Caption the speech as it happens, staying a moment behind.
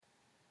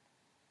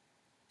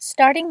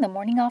Starting the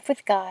morning off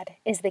with God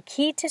is the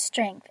key to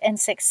strength and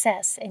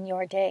success in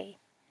your day.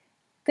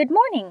 Good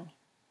morning!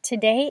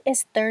 Today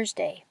is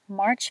Thursday,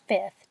 March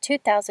 5th,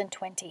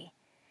 2020.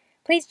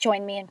 Please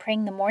join me in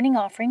praying the morning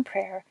offering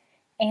prayer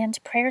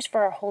and prayers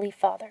for our Holy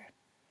Father.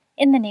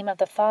 In the name of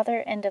the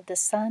Father, and of the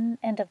Son,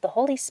 and of the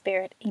Holy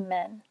Spirit,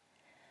 Amen.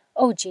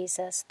 O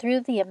Jesus,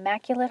 through the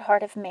Immaculate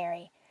Heart of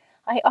Mary,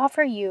 I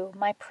offer you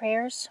my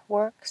prayers,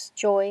 works,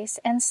 joys,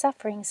 and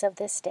sufferings of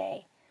this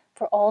day,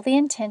 for all the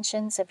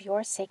intentions of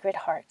your Sacred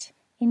Heart,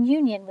 in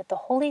union with the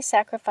holy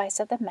sacrifice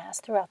of the Mass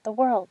throughout the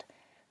world,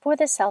 for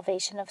the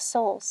salvation of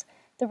souls,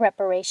 the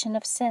reparation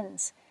of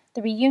sins,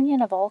 the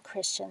reunion of all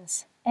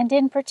Christians, and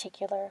in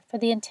particular for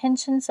the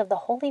intentions of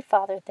the Holy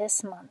Father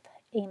this month.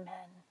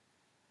 Amen.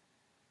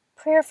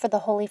 Prayer for the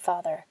Holy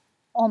Father.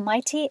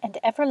 Almighty and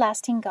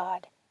everlasting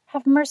God,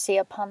 have mercy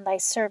upon thy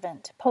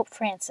servant, Pope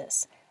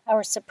Francis,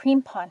 our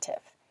Supreme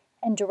Pontiff,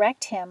 and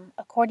direct him,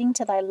 according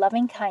to thy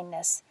loving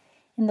kindness,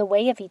 in the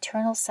way of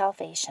eternal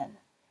salvation,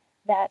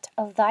 that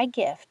of thy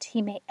gift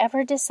he may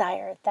ever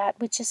desire that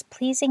which is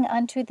pleasing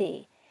unto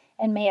thee,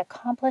 and may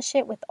accomplish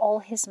it with all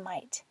his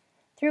might.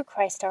 Through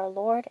Christ our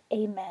Lord.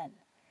 Amen.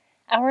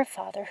 Our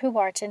Father, who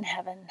art in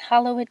heaven,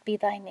 hallowed be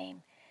thy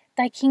name.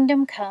 Thy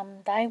kingdom come,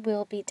 thy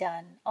will be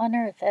done, on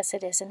earth as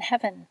it is in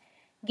heaven.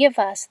 Give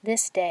us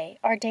this day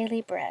our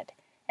daily bread,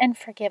 and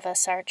forgive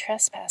us our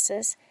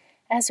trespasses,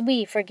 as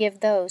we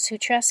forgive those who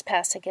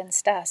trespass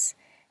against us.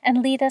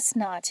 And lead us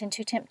not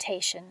into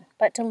temptation,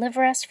 but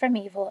deliver us from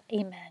evil.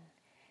 Amen.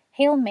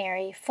 Hail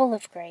Mary, full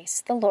of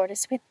grace, the Lord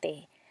is with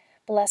thee.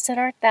 Blessed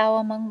art thou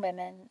among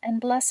women, and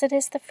blessed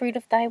is the fruit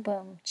of thy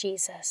womb,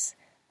 Jesus.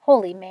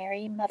 Holy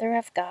Mary, Mother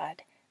of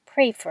God,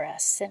 pray for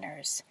us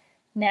sinners,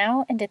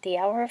 now and at the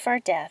hour of our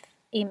death.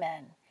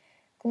 Amen.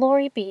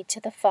 Glory be to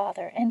the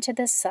Father, and to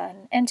the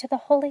Son, and to the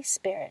Holy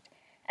Spirit,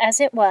 as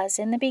it was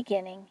in the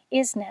beginning,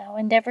 is now,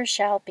 and ever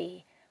shall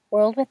be,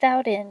 world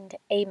without end.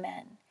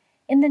 Amen.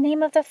 In the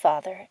name of the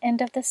Father,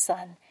 and of the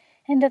Son,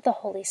 and of the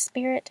Holy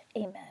Spirit.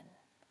 Amen.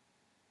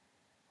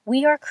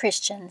 We are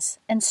Christians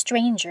and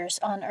strangers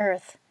on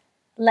earth.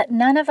 Let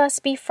none of us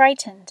be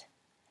frightened.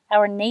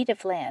 Our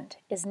native land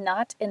is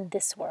not in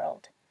this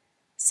world.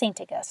 St.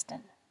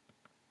 Augustine.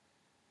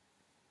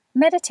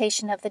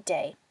 Meditation of the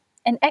Day.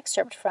 An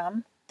excerpt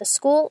from The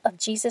School of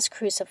Jesus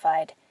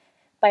Crucified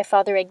by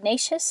Father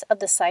Ignatius of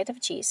the Sight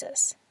of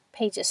Jesus,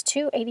 pages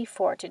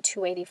 284 to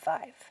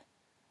 285.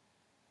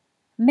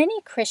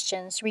 Many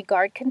Christians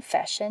regard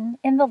confession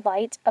in the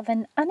light of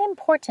an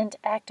unimportant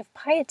act of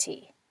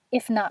piety,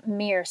 if not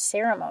mere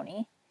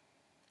ceremony.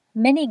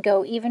 Many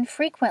go even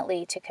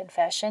frequently to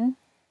confession,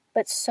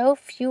 but so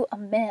few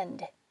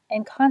amend,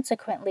 and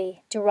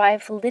consequently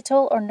derive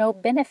little or no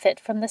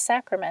benefit from the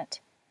sacrament.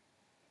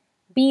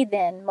 Be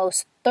then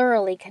most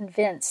thoroughly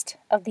convinced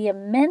of the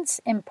immense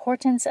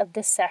importance of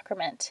this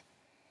sacrament,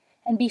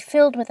 and be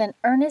filled with an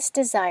earnest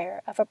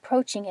desire of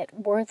approaching it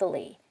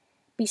worthily,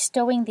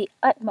 bestowing the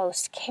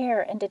utmost care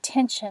and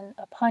attention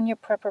upon your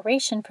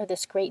preparation for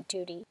this great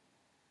duty,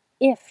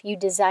 if you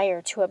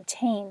desire to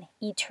obtain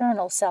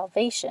eternal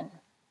salvation.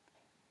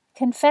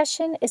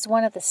 Confession is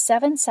one of the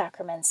 7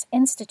 sacraments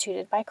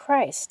instituted by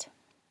Christ.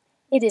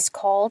 It is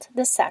called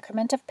the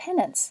sacrament of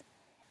penance,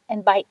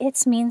 and by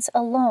its means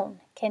alone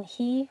can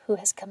he who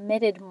has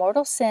committed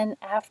mortal sin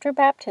after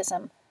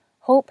baptism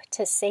hope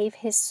to save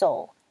his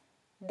soul.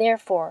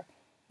 Therefore,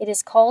 it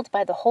is called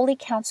by the Holy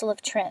Council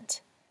of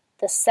Trent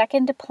the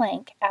second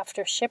plank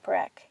after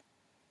shipwreck.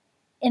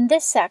 In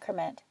this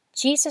sacrament,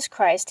 Jesus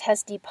Christ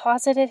has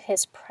deposited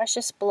his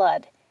precious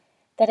blood,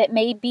 that it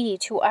may be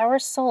to our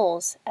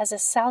souls as a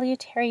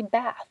salutary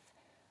bath,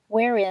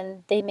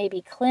 wherein they may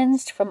be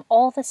cleansed from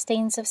all the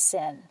stains of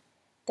sin,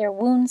 their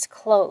wounds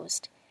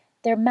closed,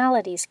 their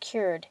maladies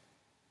cured,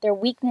 their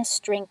weakness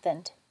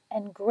strengthened,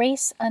 and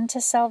grace unto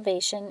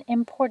salvation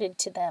imparted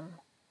to them.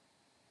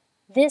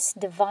 This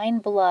divine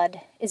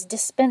blood is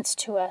dispensed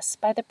to us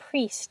by the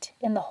priest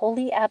in the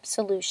holy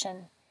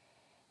absolution,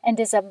 and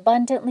is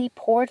abundantly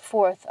poured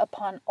forth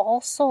upon all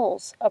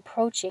souls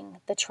approaching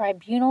the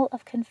tribunal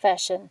of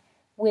confession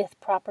with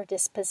proper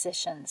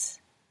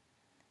dispositions.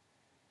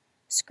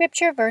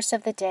 Scripture verse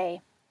of the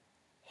day.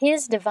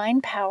 His divine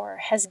power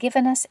has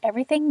given us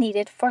everything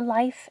needed for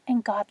life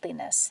and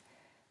godliness,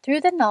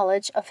 through the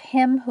knowledge of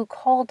him who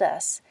called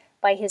us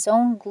by his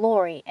own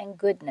glory and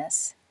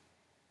goodness.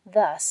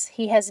 Thus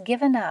he has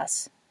given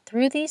us,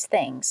 through these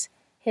things,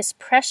 his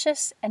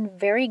precious and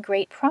very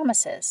great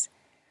promises,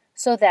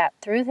 so that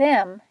through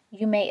them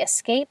you may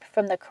escape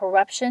from the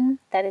corruption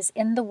that is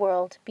in the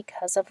world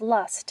because of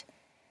lust,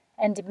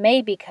 and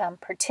may become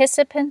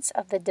participants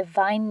of the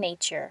divine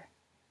nature.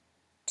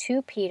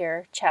 2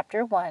 Peter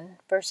chapter 1,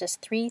 verses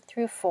 3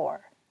 through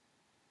 4.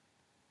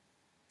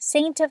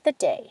 Saint of the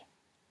Day.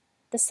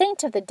 The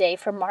saint of the day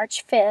for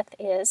March 5th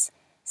is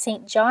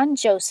St. John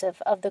Joseph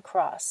of the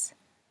Cross.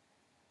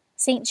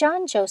 St.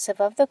 John Joseph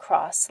of the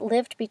Cross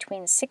lived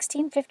between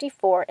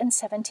 1654 and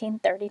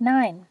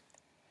 1739.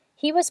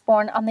 He was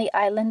born on the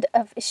island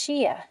of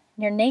Ischia,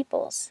 near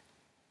Naples.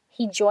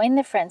 He joined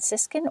the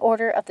Franciscan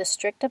Order of the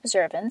Strict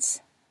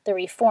Observance, the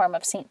reform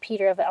of St.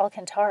 Peter of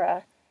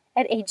Alcantara,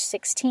 at age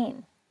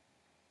 16.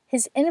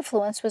 His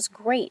influence was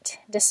great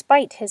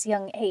despite his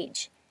young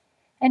age,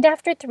 and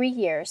after 3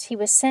 years he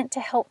was sent to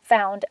help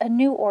found a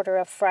new order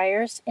of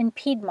friars in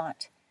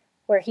Piedmont,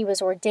 where he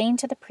was ordained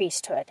to the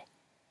priesthood.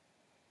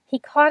 He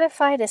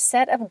codified a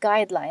set of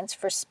guidelines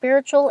for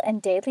spiritual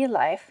and daily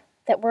life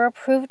that were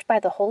approved by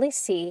the Holy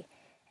See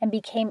and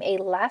became a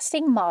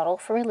lasting model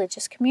for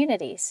religious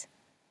communities.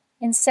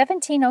 In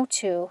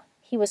 1702,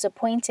 he was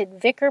appointed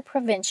vicar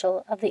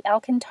provincial of the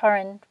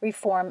Alcantaran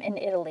reform in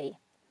Italy.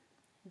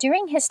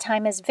 During his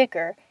time as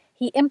vicar,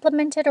 he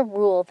implemented a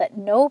rule that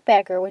no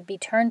beggar would be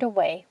turned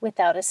away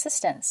without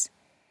assistance,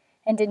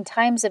 and in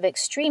times of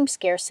extreme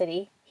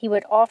scarcity, he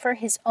would offer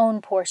his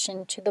own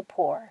portion to the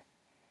poor.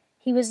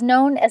 He was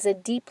known as a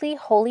deeply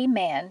holy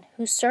man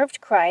who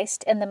served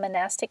Christ and the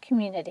monastic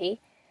community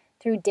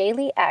through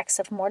daily acts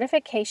of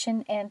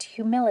mortification and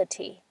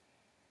humility.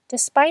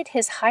 Despite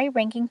his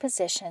high-ranking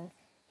position,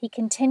 he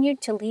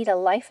continued to lead a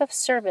life of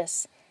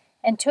service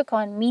and took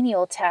on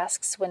menial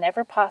tasks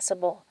whenever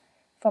possible,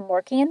 from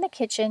working in the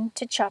kitchen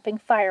to chopping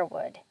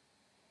firewood.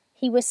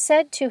 He was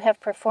said to have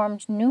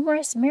performed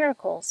numerous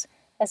miracles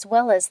as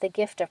well as the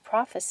gift of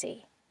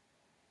prophecy.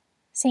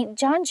 St.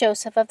 John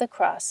Joseph of the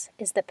Cross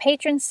is the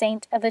patron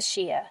saint of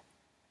Ischia,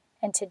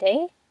 and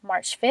today,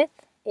 March 5th,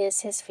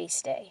 is his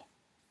feast day.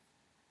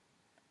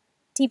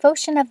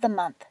 Devotion of the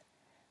Month.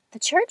 The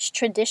Church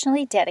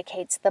traditionally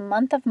dedicates the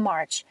month of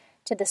March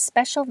to the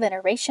special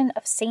veneration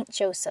of St.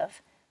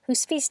 Joseph,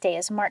 whose feast day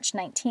is March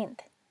 19th.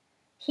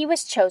 He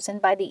was chosen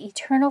by the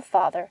Eternal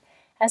Father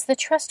as the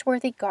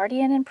trustworthy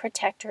guardian and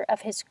protector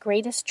of his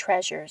greatest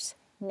treasures,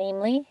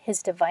 namely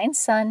his divine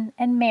Son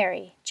and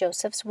Mary,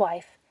 Joseph's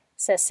wife,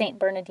 says St.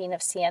 Bernardine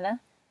of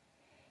Siena.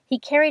 He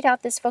carried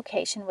out this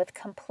vocation with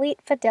complete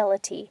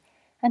fidelity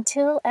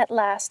until at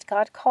last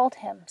God called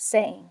him,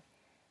 saying,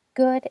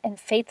 "Good and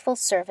faithful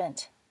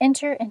servant,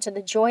 enter into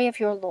the joy of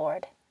your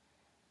Lord."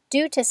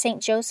 Due to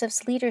St.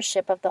 Joseph's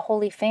leadership of the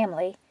Holy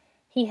Family,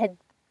 he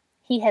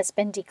has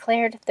been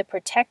declared the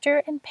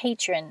protector and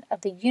patron of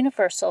the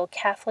Universal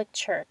Catholic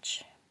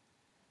Church.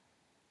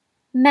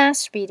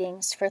 Mass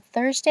readings for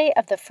Thursday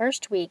of the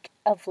first week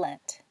of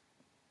Lent.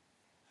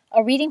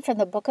 A reading from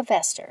the book of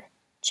Esther,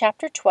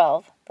 chapter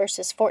 12,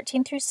 verses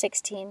 14 through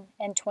 16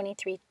 and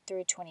 23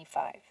 through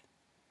 25.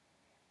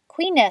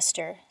 Queen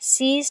Esther,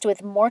 seized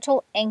with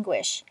mortal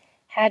anguish,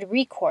 had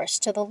recourse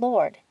to the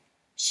Lord.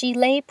 She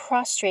lay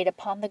prostrate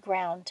upon the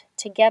ground,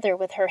 together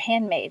with her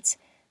handmaids,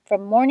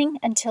 from morning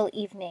until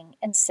evening,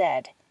 and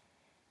said,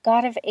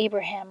 God of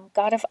Abraham,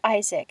 God of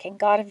Isaac, and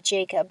God of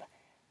Jacob,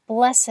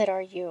 blessed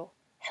are you.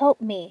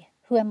 Help me,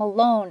 who am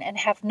alone and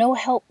have no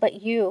help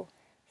but you,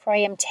 for I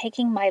am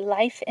taking my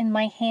life in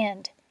my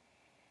hand.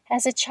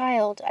 As a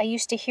child, I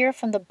used to hear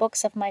from the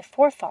books of my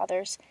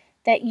forefathers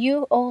that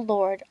you, O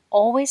Lord,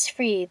 always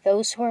free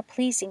those who are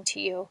pleasing to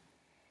you.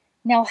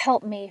 Now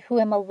help me, who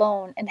am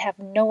alone and have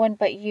no one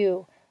but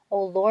you,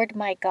 O Lord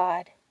my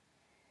God.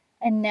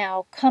 And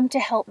now come to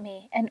help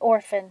me, an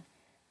orphan.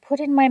 Put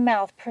in my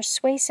mouth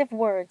persuasive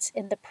words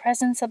in the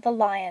presence of the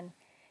lion,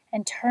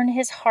 and turn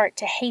his heart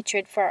to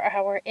hatred for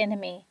our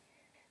enemy,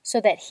 so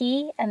that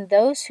he and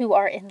those who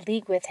are in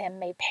league with him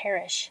may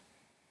perish.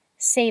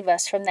 Save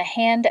us from the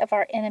hand of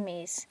our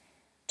enemies.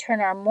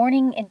 Turn our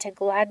mourning into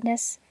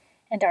gladness,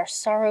 and our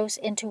sorrows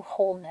into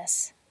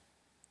wholeness.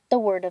 The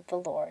word of the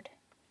Lord.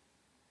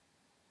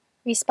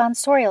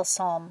 Responsorial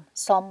Psalm,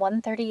 Psalm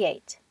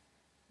 138.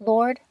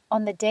 Lord,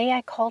 on the day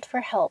I called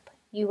for help,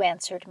 you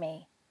answered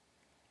me.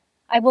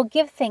 I will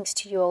give thanks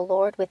to you, O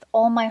Lord, with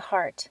all my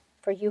heart,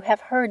 for you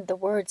have heard the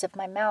words of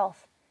my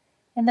mouth.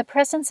 In the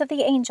presence of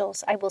the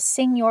angels I will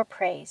sing your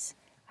praise.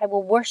 I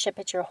will worship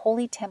at your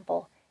holy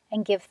temple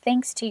and give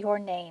thanks to your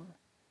name.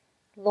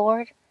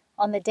 Lord,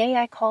 on the day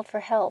I called for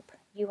help,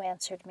 you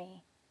answered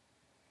me.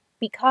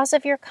 Because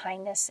of your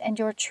kindness and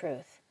your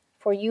truth,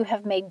 for you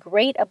have made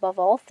great above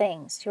all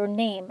things your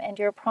name and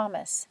your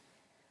promise.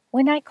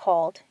 When I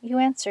called, you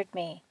answered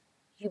me.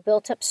 You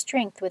built up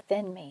strength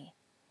within me.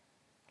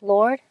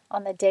 Lord,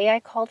 on the day I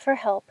called for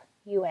help,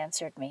 you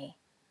answered me.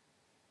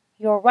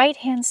 Your right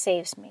hand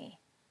saves me.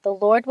 The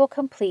Lord will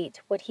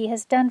complete what he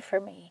has done for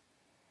me.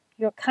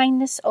 Your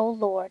kindness, O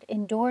Lord,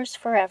 endures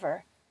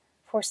forever.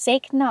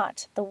 Forsake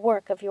not the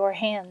work of your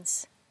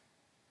hands.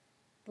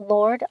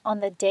 Lord, on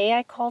the day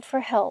I called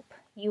for help,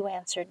 you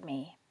answered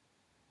me.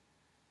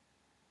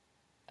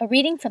 A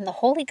reading from the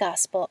Holy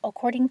Gospel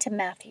according to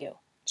Matthew,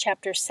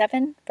 chapter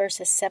 7,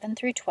 verses 7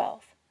 through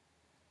 12.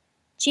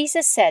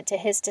 Jesus said to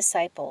his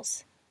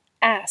disciples,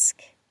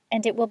 Ask,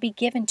 and it will be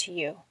given to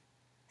you.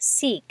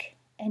 Seek,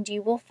 and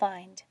you will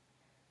find.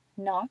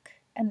 Knock,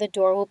 and the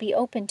door will be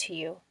opened to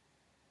you.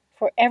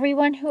 For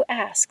everyone who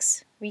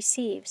asks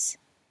receives,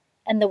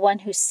 and the one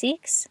who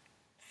seeks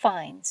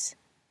finds,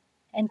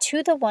 and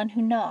to the one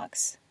who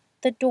knocks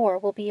the door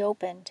will be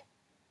opened.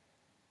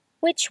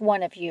 Which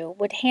one of you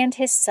would hand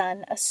his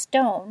son a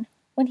stone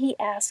when he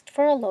asked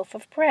for a loaf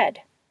of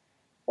bread,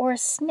 or a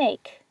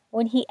snake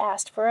when he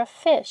asked for a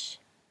fish?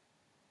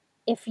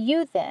 If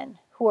you then,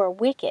 who are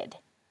wicked,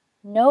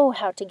 know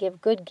how to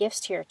give good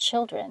gifts to your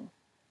children,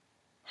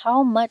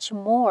 how much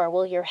more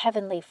will your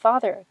heavenly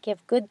Father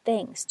give good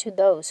things to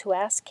those who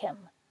ask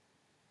him?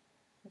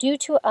 Do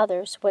to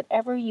others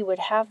whatever you would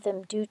have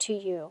them do to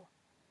you.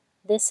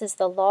 This is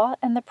the law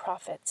and the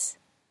prophets.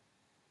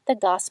 The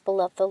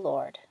Gospel of the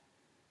Lord.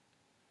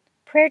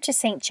 Prayer to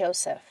Saint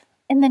Joseph.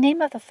 In the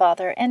name of the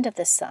Father, and of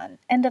the Son,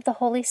 and of the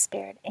Holy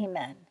Spirit.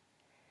 Amen.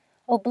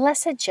 O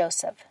blessed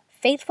Joseph,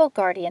 faithful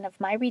guardian of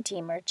my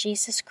Redeemer,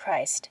 Jesus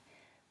Christ,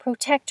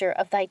 protector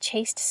of thy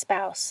chaste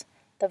spouse,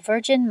 the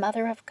Virgin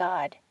Mother of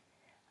God,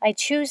 I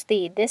choose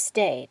thee this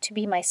day to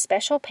be my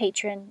special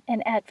patron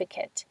and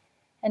advocate,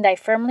 and I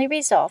firmly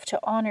resolve to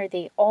honor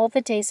thee all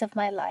the days of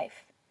my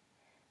life.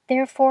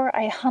 Therefore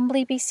I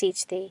humbly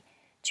beseech thee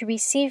to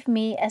receive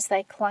me as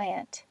thy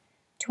client,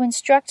 to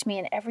instruct me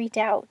in every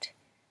doubt,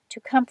 to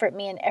comfort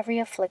me in every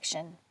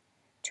affliction,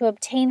 to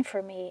obtain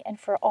for me and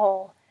for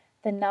all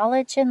the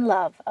knowledge and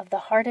love of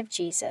the heart of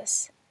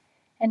Jesus,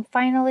 and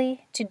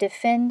finally to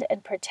defend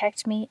and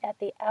protect me at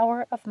the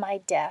hour of my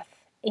death.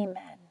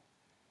 Amen.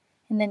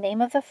 In the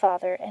name of the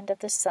Father, and of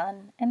the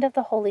Son, and of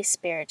the Holy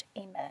Spirit.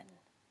 Amen.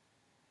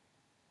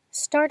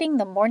 Starting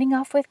the morning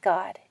off with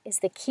God is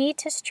the key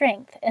to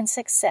strength and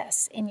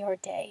success in your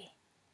day.